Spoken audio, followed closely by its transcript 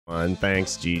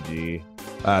Thanks, GG.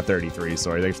 33,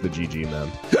 sorry. Thanks for the GG,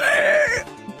 man.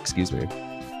 Excuse me.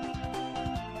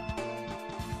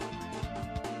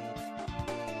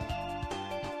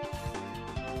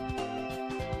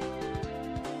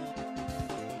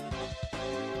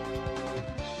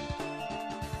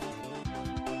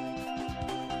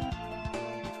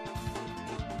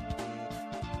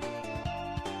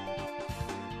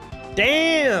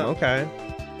 Damn! Okay.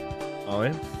 Oh,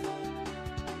 yeah.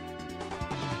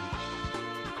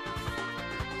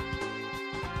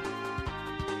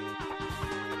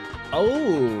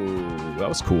 Oh, that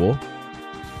was cool.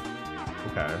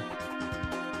 Okay.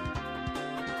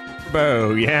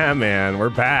 Boo, yeah, man, we're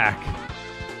back.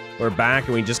 We're back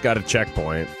and we just got a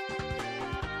checkpoint.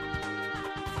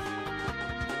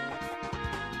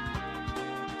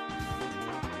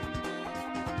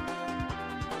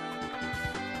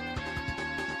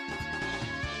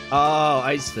 Oh,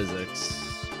 ice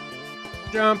physics.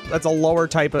 Jump. That's a lower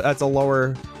type of. That's a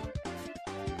lower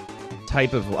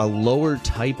type of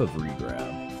regrab.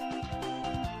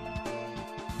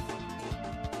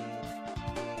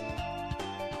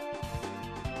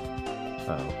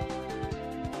 Oh.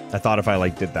 I thought if I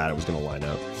like did that, it was gonna line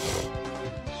up.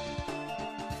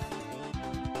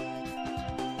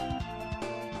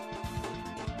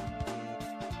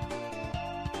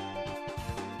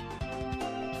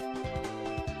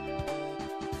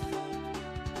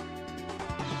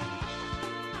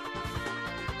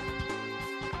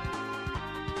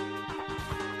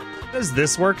 Does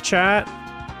this work, chat?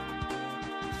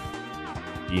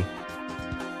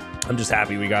 I'm just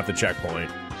happy we got the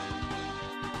checkpoint.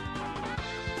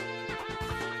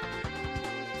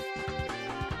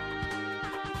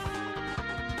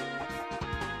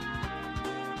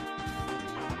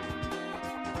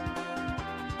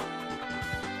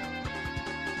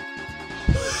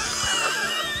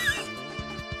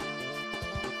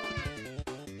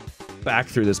 Back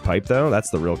through this pipe, though? That's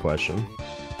the real question.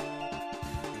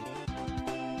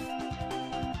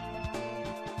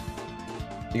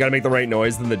 You gotta make the right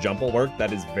noise, then the jump will work.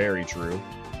 That is very true.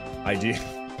 I do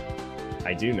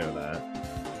know that.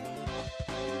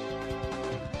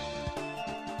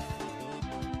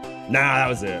 Nah, that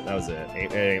was it. That was it.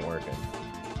 It ain't working.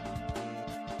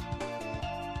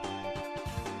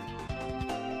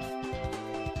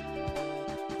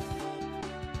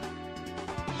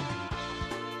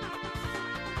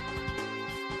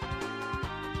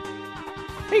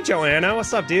 Hey, Joanna.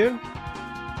 What's up, dude?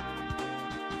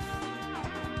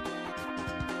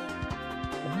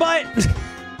 But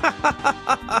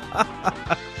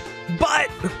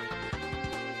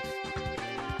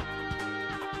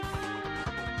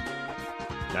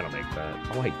that'll make that.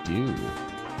 Oh, I do.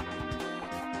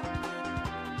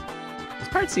 This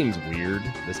part seems weird.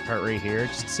 This part right here, it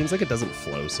just seems like it doesn't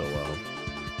flow so well.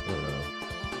 I don't know.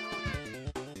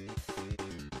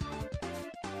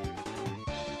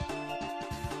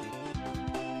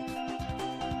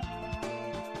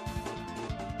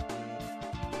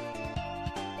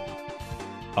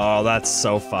 Oh, that's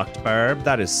so fucked, Barb.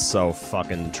 That is so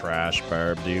fucking trash,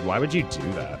 Barb, dude. Why would you do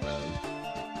that, man?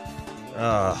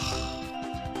 Ugh.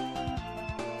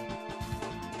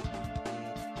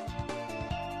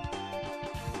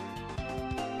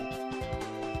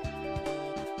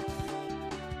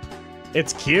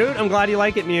 It's cute. I'm glad you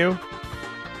like it, Mew.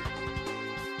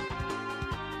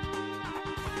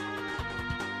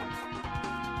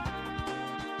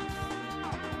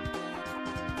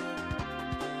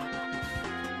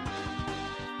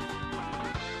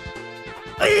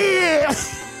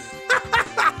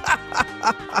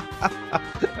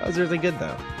 That was really good,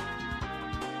 though.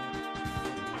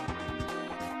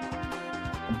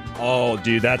 Oh,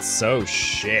 dude, that's so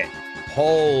shit.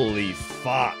 Holy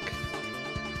fuck.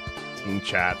 Team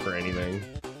chat for anything.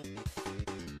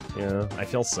 Yeah, I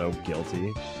feel so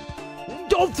guilty.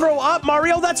 Don't throw up,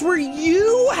 Mario. That's where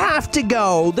you have to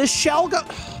go. The shell go...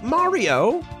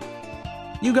 Mario,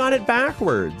 you got it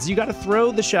backwards. You got to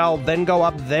throw the shell, then go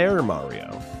up there,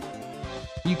 Mario.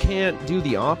 You can't do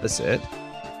the opposite.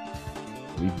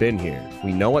 We've been here.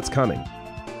 We know what's coming.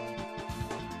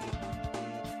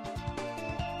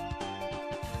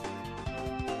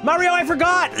 Mario, I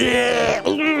forgot!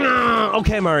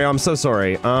 Okay, Mario, I'm so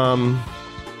sorry.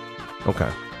 Okay.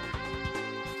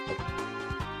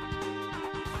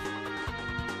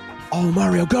 Oh,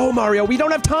 Mario, go, Mario! We don't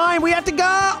have time! We have to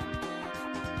go!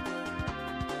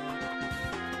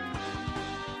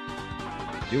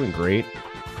 Doing great.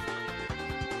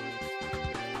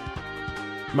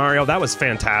 Mario, that was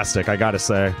fantastic, I gotta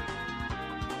say.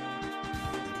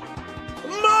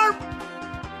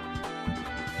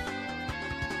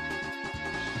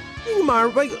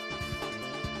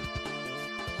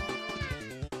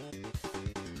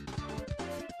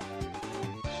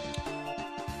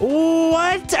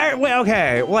 What? Wait,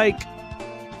 okay, like...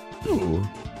 Ooh.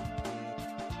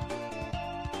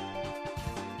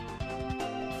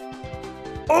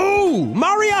 Oh,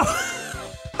 Mario!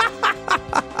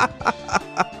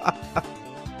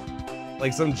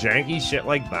 Like some janky shit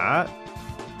like that.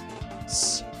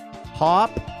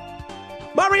 Hop.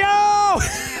 Mario!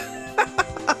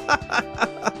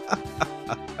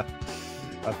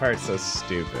 That part's so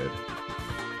stupid.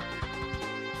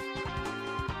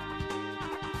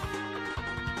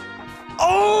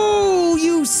 Oh,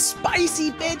 you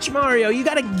spicy bitch, Mario. You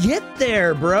gotta get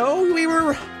there, bro. We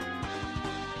were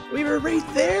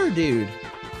right there, dude.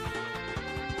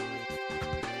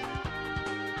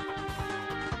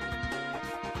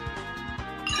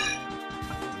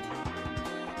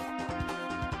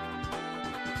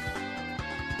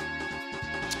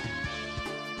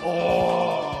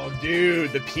 Oh,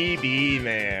 dude, the PB,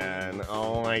 man.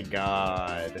 Oh my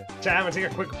god. Chat, I'm gonna take a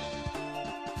quick...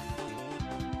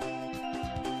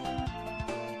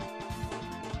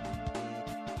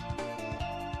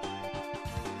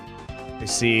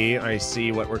 I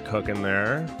see what we're cooking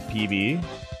there. PB.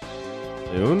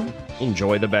 Soon.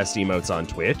 Enjoy the best emotes on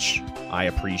Twitch. I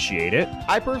appreciate it.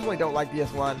 I personally don't like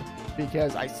DS1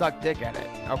 because I suck dick at it.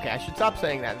 Okay, I should stop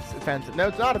saying that. It's offensive. No,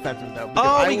 it's not offensive, though.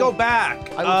 Oh, we go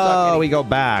back. Oh, we go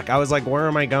back. I was like, where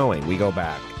am I going? We go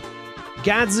back.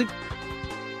 Gadzu...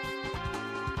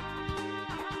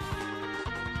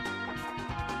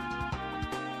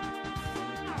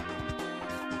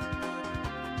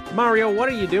 Mario, what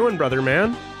are you doing, brother,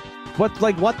 man? What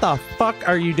the fuck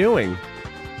are you doing?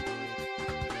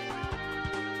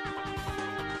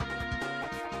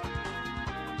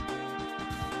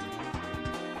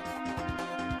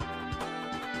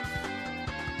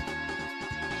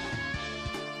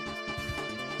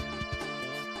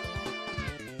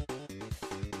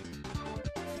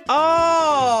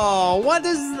 Oh, what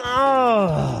is...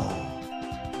 Oh...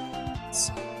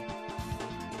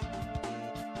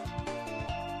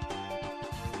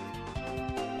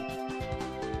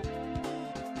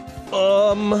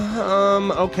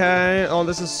 Okay. Oh,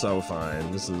 this is so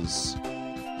fine. This is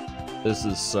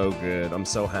so good. I'm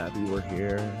so happy we're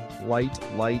here. Light,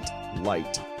 light,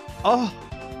 light. Oh,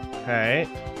 okay.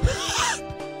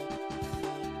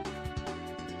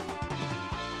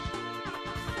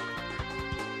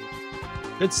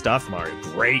 Good stuff, Mario.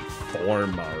 Great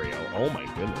form, Mario. Oh my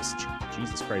goodness.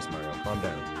 Jesus Christ, Mario. Calm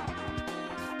down.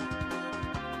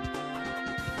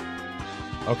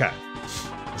 Okay.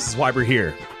 This is why we're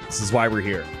here. This is why we're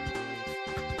here.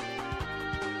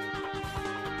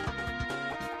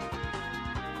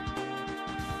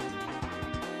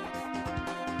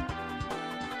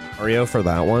 Mario for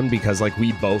that one, because like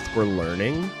we both were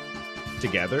learning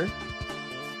together.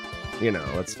 You know,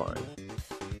 it's fine.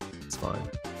 It's fine.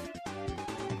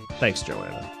 Thanks,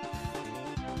 Joanna.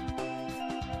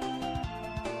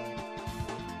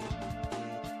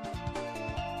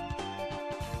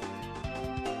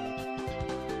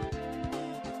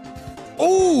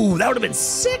 Oh, that would have been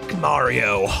sick,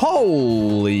 Mario.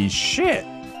 Holy shit.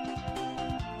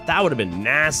 That would have been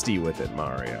nasty with it,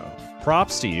 Mario.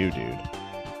 Props to you, dude.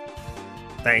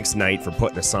 Thanks, Knight, for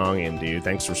putting a song in, dude.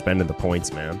 Thanks for spending the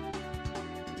points, man.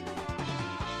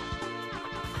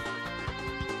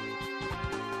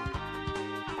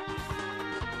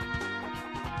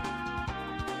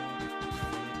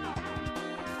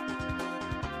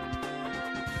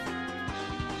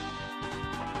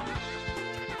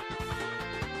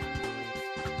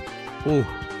 Ooh.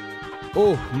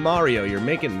 Oh, Mario, you're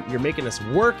making us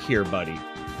work here, buddy.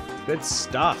 Good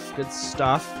stuff. Good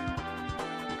stuff.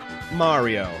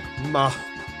 Mario.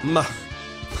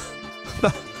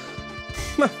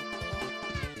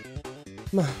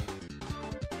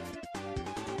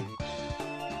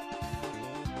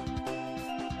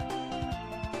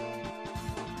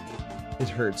 It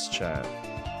hurts, chat.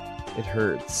 It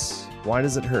hurts. Why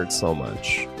does it hurt so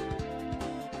much?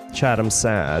 Chat, I'm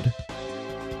sad.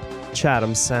 Chat,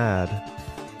 I'm sad.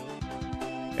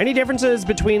 Any differences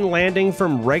between landing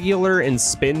from regular and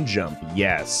spin jump?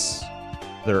 Yes.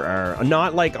 There are.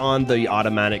 Not like on the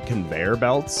automatic conveyor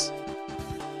belts.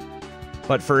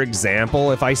 But for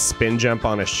example, if I spin jump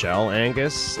on a shell,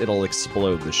 Angus, it'll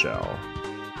explode the shell.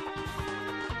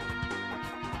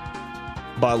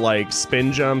 But like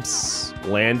spin jumps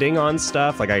landing on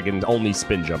stuff, like I can only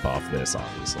spin jump off this,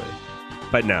 obviously.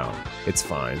 But no, it's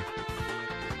fine.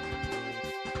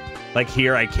 Like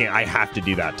here, I can't, I have to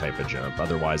do that type of jump,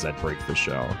 otherwise I'd break the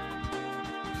shell.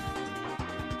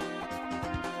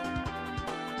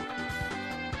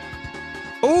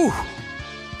 Ooh!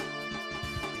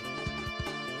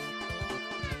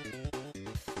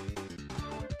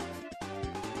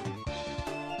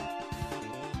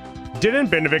 Didn't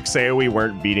Benevik say we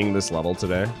weren't beating this level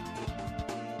today?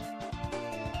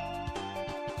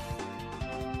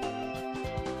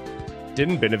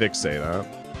 Didn't Benevik say that?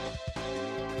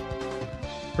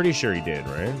 Pretty sure he did,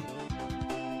 right?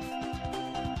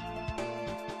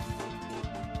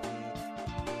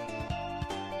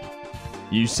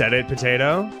 You said it,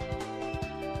 Potato?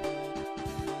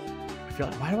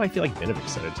 Why do I feel like Benevik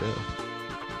said it too?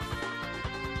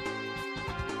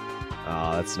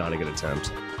 Oh, that's not a good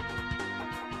attempt.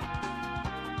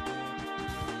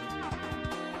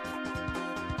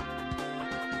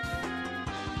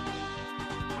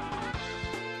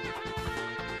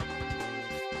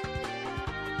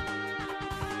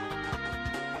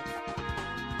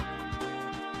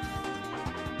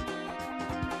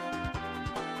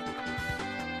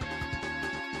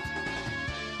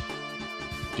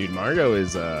 Dude, Mario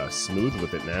is smooth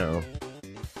with it now.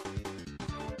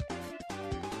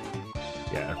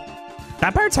 Yeah.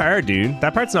 That part's hard, dude.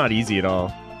 That part's not easy at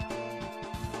all.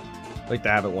 Like to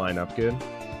have it line up good.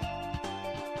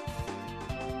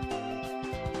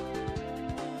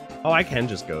 Oh, I can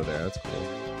just go there. That's cool.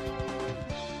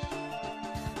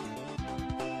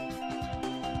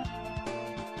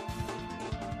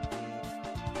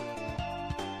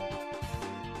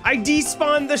 I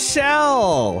despawned the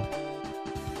shell!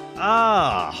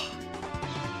 Ah,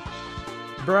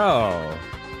 bro.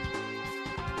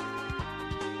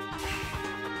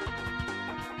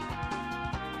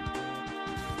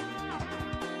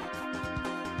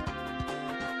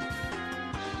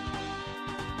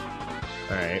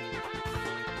 All right.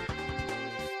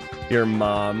 Your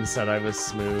mom said I was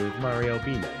smooth. Mario,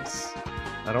 be nice.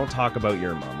 I don't talk about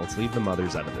your mom. Let's leave the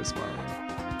mothers out of this, Mario.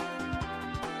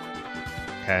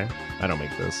 Okay? I don't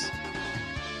make this.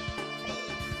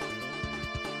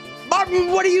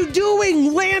 What are you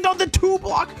doing? Land on the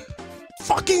 2-block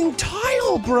fucking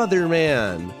tile, brother,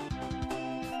 man.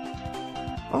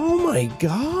 Oh my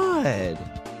god.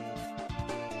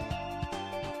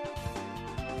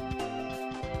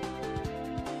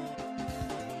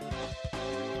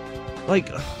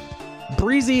 Like,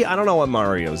 Breezy, I don't know what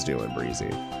Mario's doing,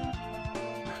 Breezy.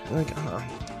 Like,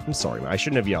 I'm sorry, I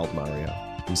shouldn't have yelled, Mario.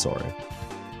 I'm sorry.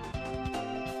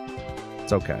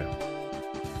 It's okay.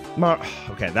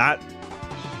 Okay, that...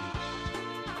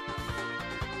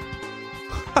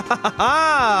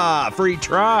 Free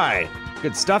try!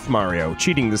 Good stuff, Mario.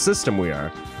 Cheating the system we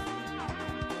are.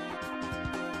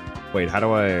 Wait, how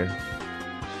do I...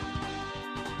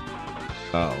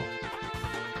 Oh.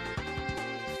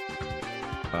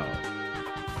 Oh.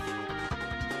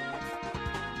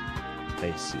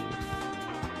 I see.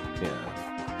 Yeah.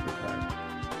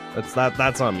 Okay.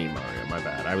 That's on me, Mario. My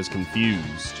bad. I was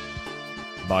confused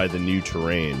by the new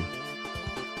terrain.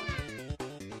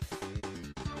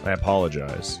 I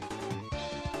apologize.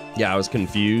 Yeah, I was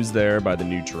confused there by the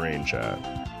new terrain, chat.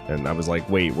 And I was like,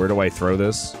 wait, where do I throw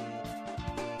this?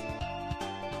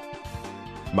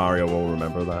 Mario will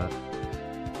remember that.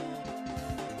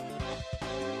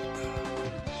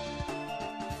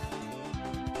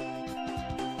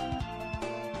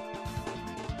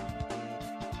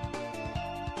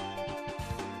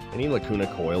 Any Lacuna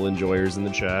Coil enjoyers in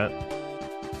the chat?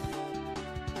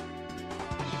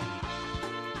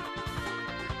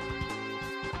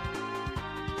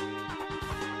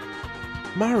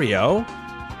 Mario?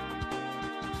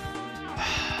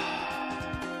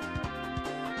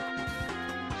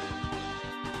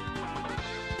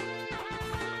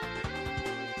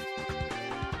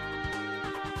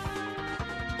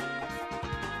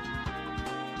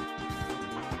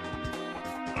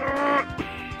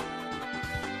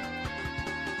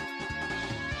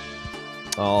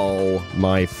 Oh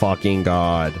my fucking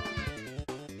god.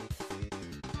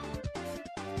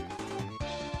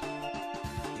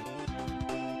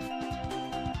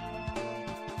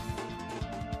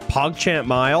 PogChamp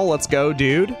Mile, let's go,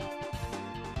 dude.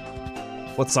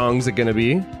 What song's it gonna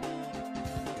be?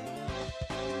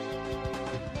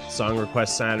 Song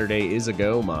request Saturday is a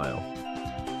go mile.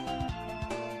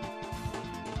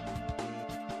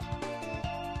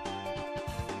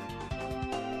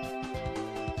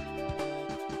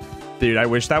 Dude, I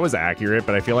wish that was accurate,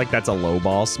 but I feel like that's a low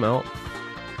ball smelt.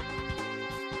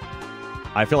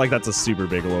 I feel like that's a super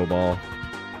big low ball.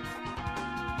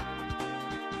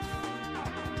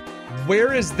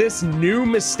 Where is this new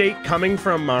mistake coming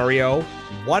from, Mario?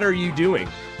 What are you doing?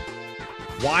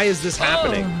 Why is this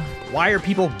happening? Why are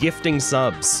people gifting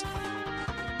subs?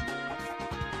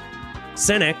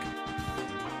 Cynic.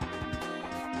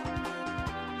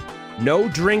 No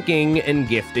drinking and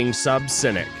gifting subs,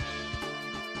 Cynic.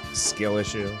 Skill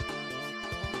issue.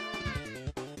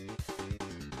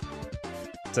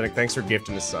 Cynic, thanks for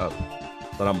gifting a sub.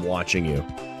 But I'm watching you.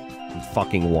 I'm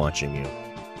fucking watching you.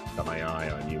 Got my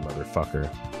eye on you, motherfucker.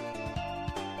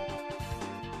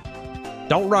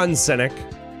 Don't run, Cynic.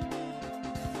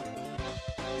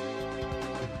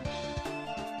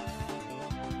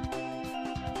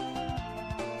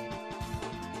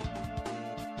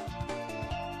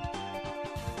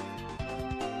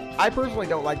 I personally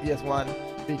don't like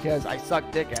DS1 because I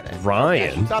suck dick at it. Ryan. Okay,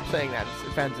 I should stop saying that. It's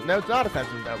offensive. No, it's not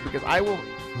offensive though, because I will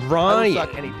Ryan.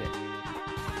 suck any dick.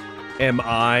 Am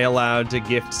I allowed to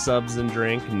gift subs and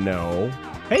drink? No.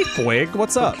 Hey, Fwig,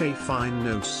 what's up? Okay, fine,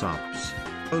 no subs.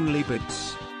 Only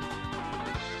bits.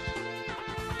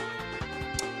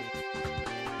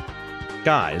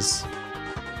 Guys.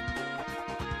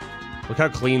 Look how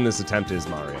clean this attempt is,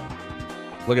 Mario.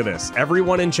 Look at this.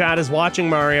 Everyone in chat is watching,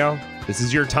 Mario. This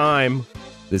is your time.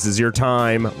 This is your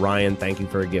time. Ryan, thank you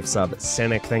for a gift sub.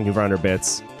 Cynic, thank you for 100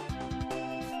 bits.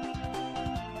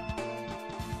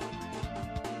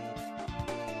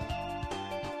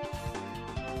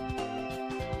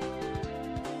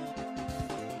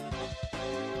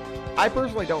 I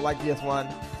personally don't like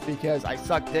DS1 because I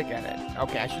suck dick at it.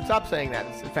 Okay, I should stop saying that.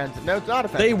 It's offensive. No, it's not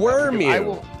offensive. They worm because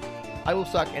you. I will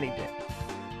suck any dick.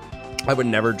 I would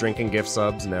never drink in gift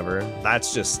subs, never.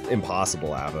 That's just impossible,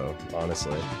 Avo,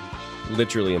 honestly.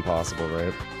 Literally impossible,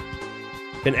 right?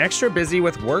 Been extra busy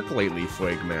with work lately,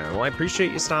 Fwig, man. Well, I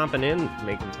appreciate you stomping in,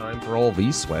 making time for old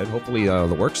Vswed. Hopefully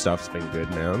the work stuff's been good,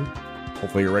 man.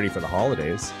 Hopefully you're ready for the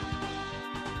holidays.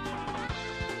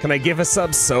 Can I give a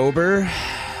sub sober?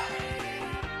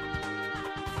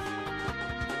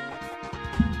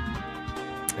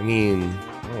 I mean,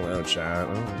 I don't know, chat.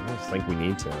 I don't think we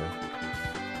need to.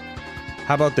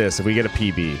 How about this? If we get a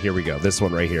PB, here we go. This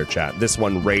one right here, chat. This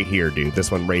one right here, dude.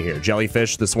 This one right here.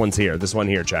 Jellyfish, this one's here. This one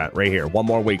here, chat. Right here. One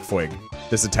more week, Fwig.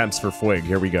 This attempt's for Fwig.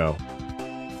 Here we go.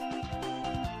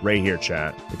 Right here,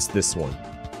 chat. It's this one.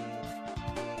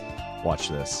 Watch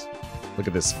this. Look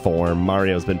at this form.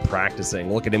 Mario's been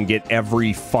practicing. Look at him get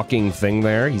every fucking thing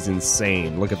there. He's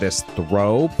insane. Look at this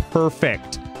throw.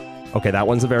 Perfect. Okay, that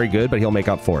one's very good, but he'll make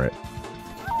up for it.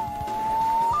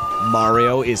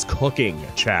 Mario is cooking,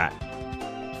 chat.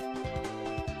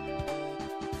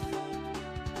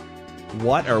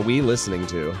 What are we listening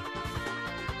to?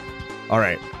 All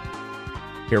right.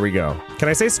 Here we go. Can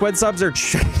I say Swed subs or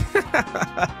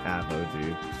Avo,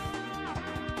 dude.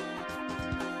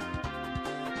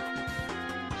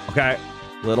 Okay.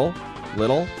 Little.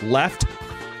 Left.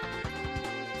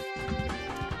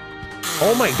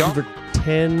 Oh my god. For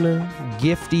 10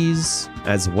 gifties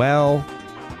as well.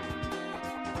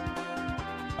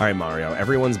 All right, Mario.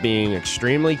 Everyone's being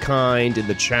extremely kind in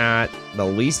the chat. The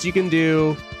least you can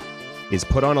do is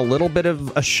put on a little bit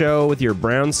of a show with your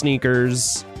brown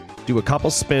sneakers, do a couple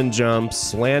spin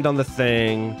jumps, land on the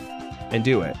thing, and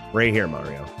do it. Right here,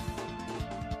 Mario.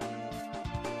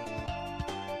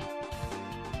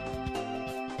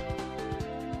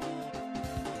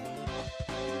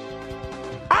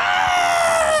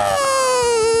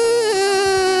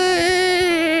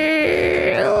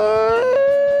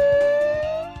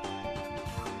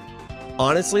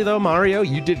 Honestly, though, Mario,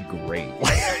 you did great.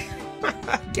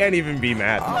 Can't even be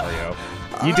mad, Mario.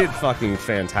 You did fucking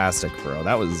fantastic, bro.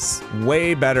 That was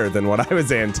way better than what I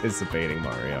was anticipating,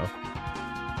 Mario.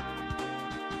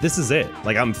 This is it.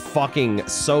 Like, I'm fucking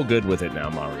so good with it now,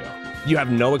 Mario. You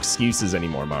have no excuses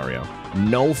anymore, Mario.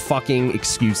 No fucking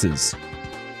excuses.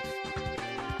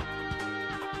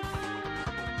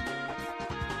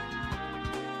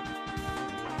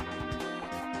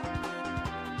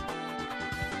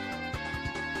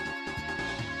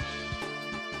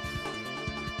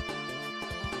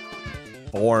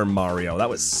 Form, Mario. That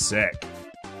was sick.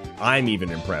 I'm even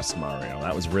impressed, Mario.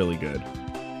 That was really good.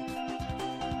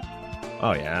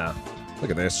 Oh, yeah.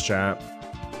 Look at this, chat.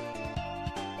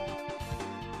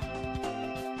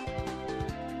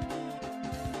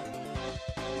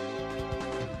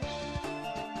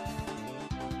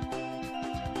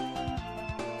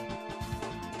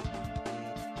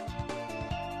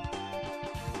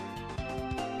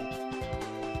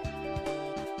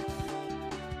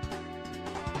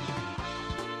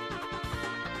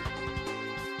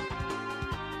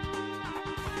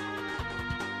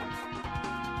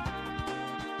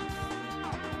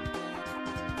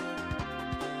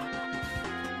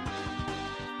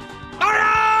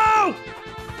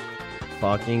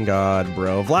 Fucking God,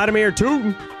 bro. Vladimir,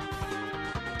 too.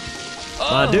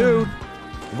 My dude.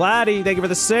 Vladdy, thank you for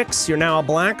the 6. You're now a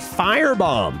black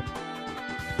firebomb.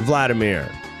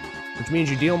 Vladimir. Which means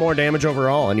you deal more damage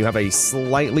overall, and you have a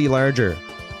slightly larger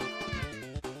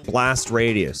blast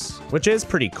radius, which is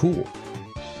pretty cool.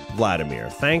 Vladimir,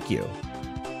 thank you.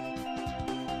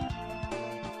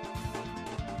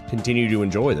 continue to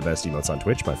enjoy the best emotes on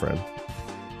Twitch, my friend.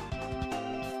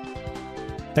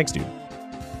 Thanks, dude.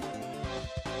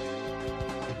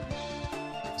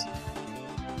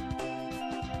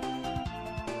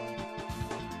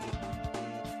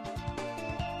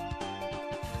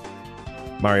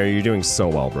 Mario, you're doing so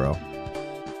well, bro.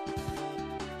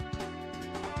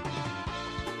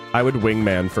 I would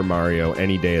wingman for Mario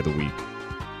any day of the week.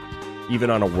 Even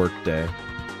on a work day.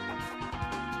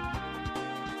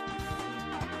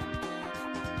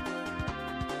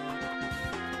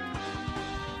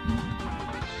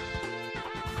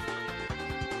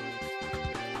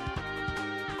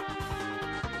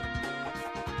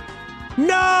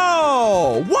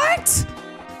 No! What?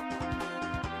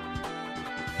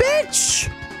 Bitch!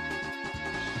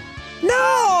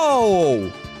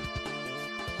 No!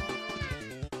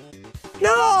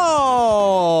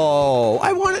 No!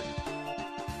 I want it.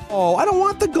 Oh, I don't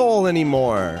want the goal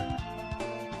anymore.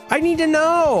 I need to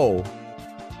know.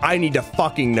 I need to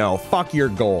fucking know. Fuck your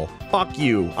goal. Fuck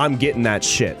you. I'm getting that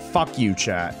shit. Fuck you,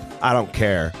 chat. I don't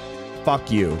care.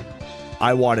 Fuck you.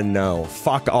 I want to know.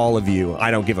 Fuck all of you.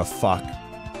 I don't give a fuck.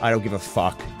 I don't give a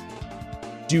fuck.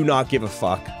 Do not give a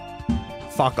fuck.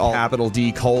 Fuck all capital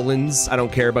D colons. I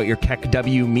don't care about your Keck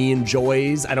W me and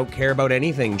joys. I don't care about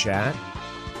anything, chat.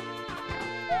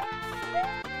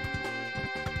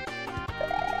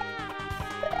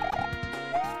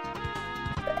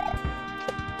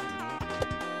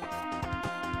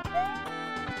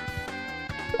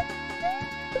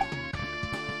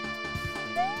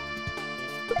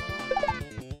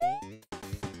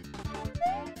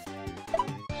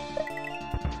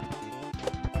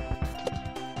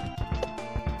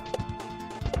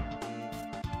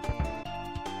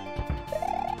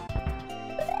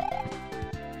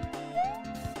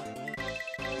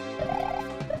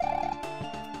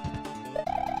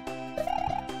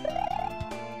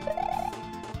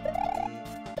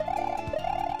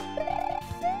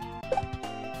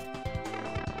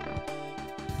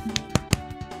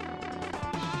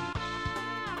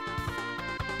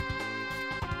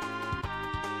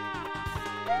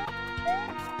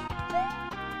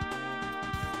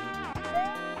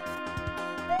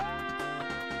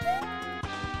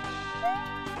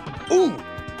 Ooh!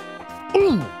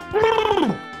 Ooh!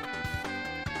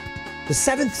 The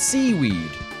seventh seaweed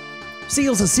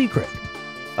seals a secret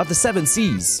of the 7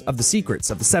 C's of the secrets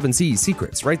of the 7 C's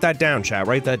secrets. Write that down, chat.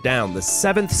 Write that down. The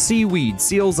seventh seaweed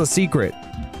seals a secret.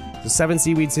 The 7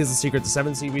 seaweed seals a secret. The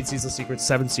 7 seaweed seals a secret.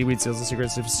 7 seaweed seals a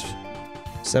secret.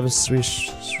 7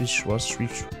 swish.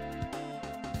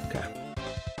 Okay.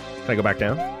 Can I go back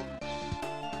down?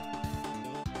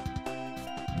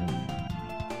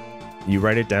 You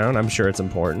write it down? I'm sure it's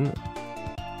important.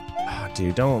 Oh,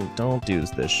 dude, don't do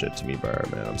this shit to me, Bar,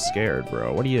 man. I'm scared,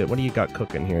 bro. What do you got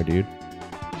cooking here, dude?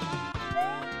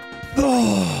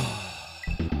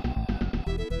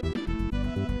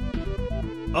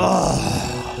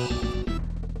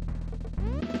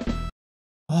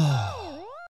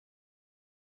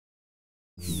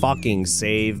 Fucking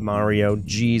save, Mario.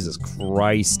 Jesus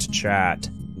Christ, chat.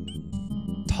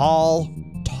 Tall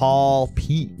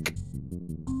peak.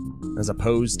 As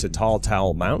opposed to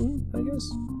Tall Mountain, I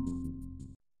guess?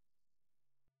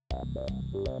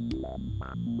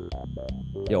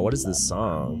 Yo, what is this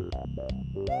song?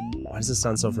 Why does this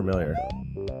sound so familiar?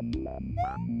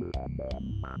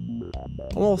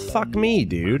 Well, fuck me,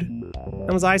 dude.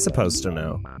 How was I supposed to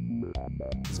know?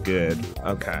 It's good.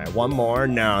 Okay, one more.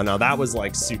 No, that was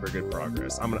like super good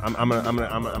progress. I'm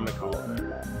gonna call it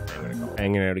there.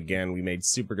 Hanging out again. We made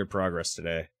super good progress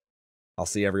today. I'll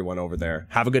see everyone over there.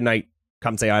 Have a good night.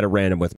 Come say hi to Random with me.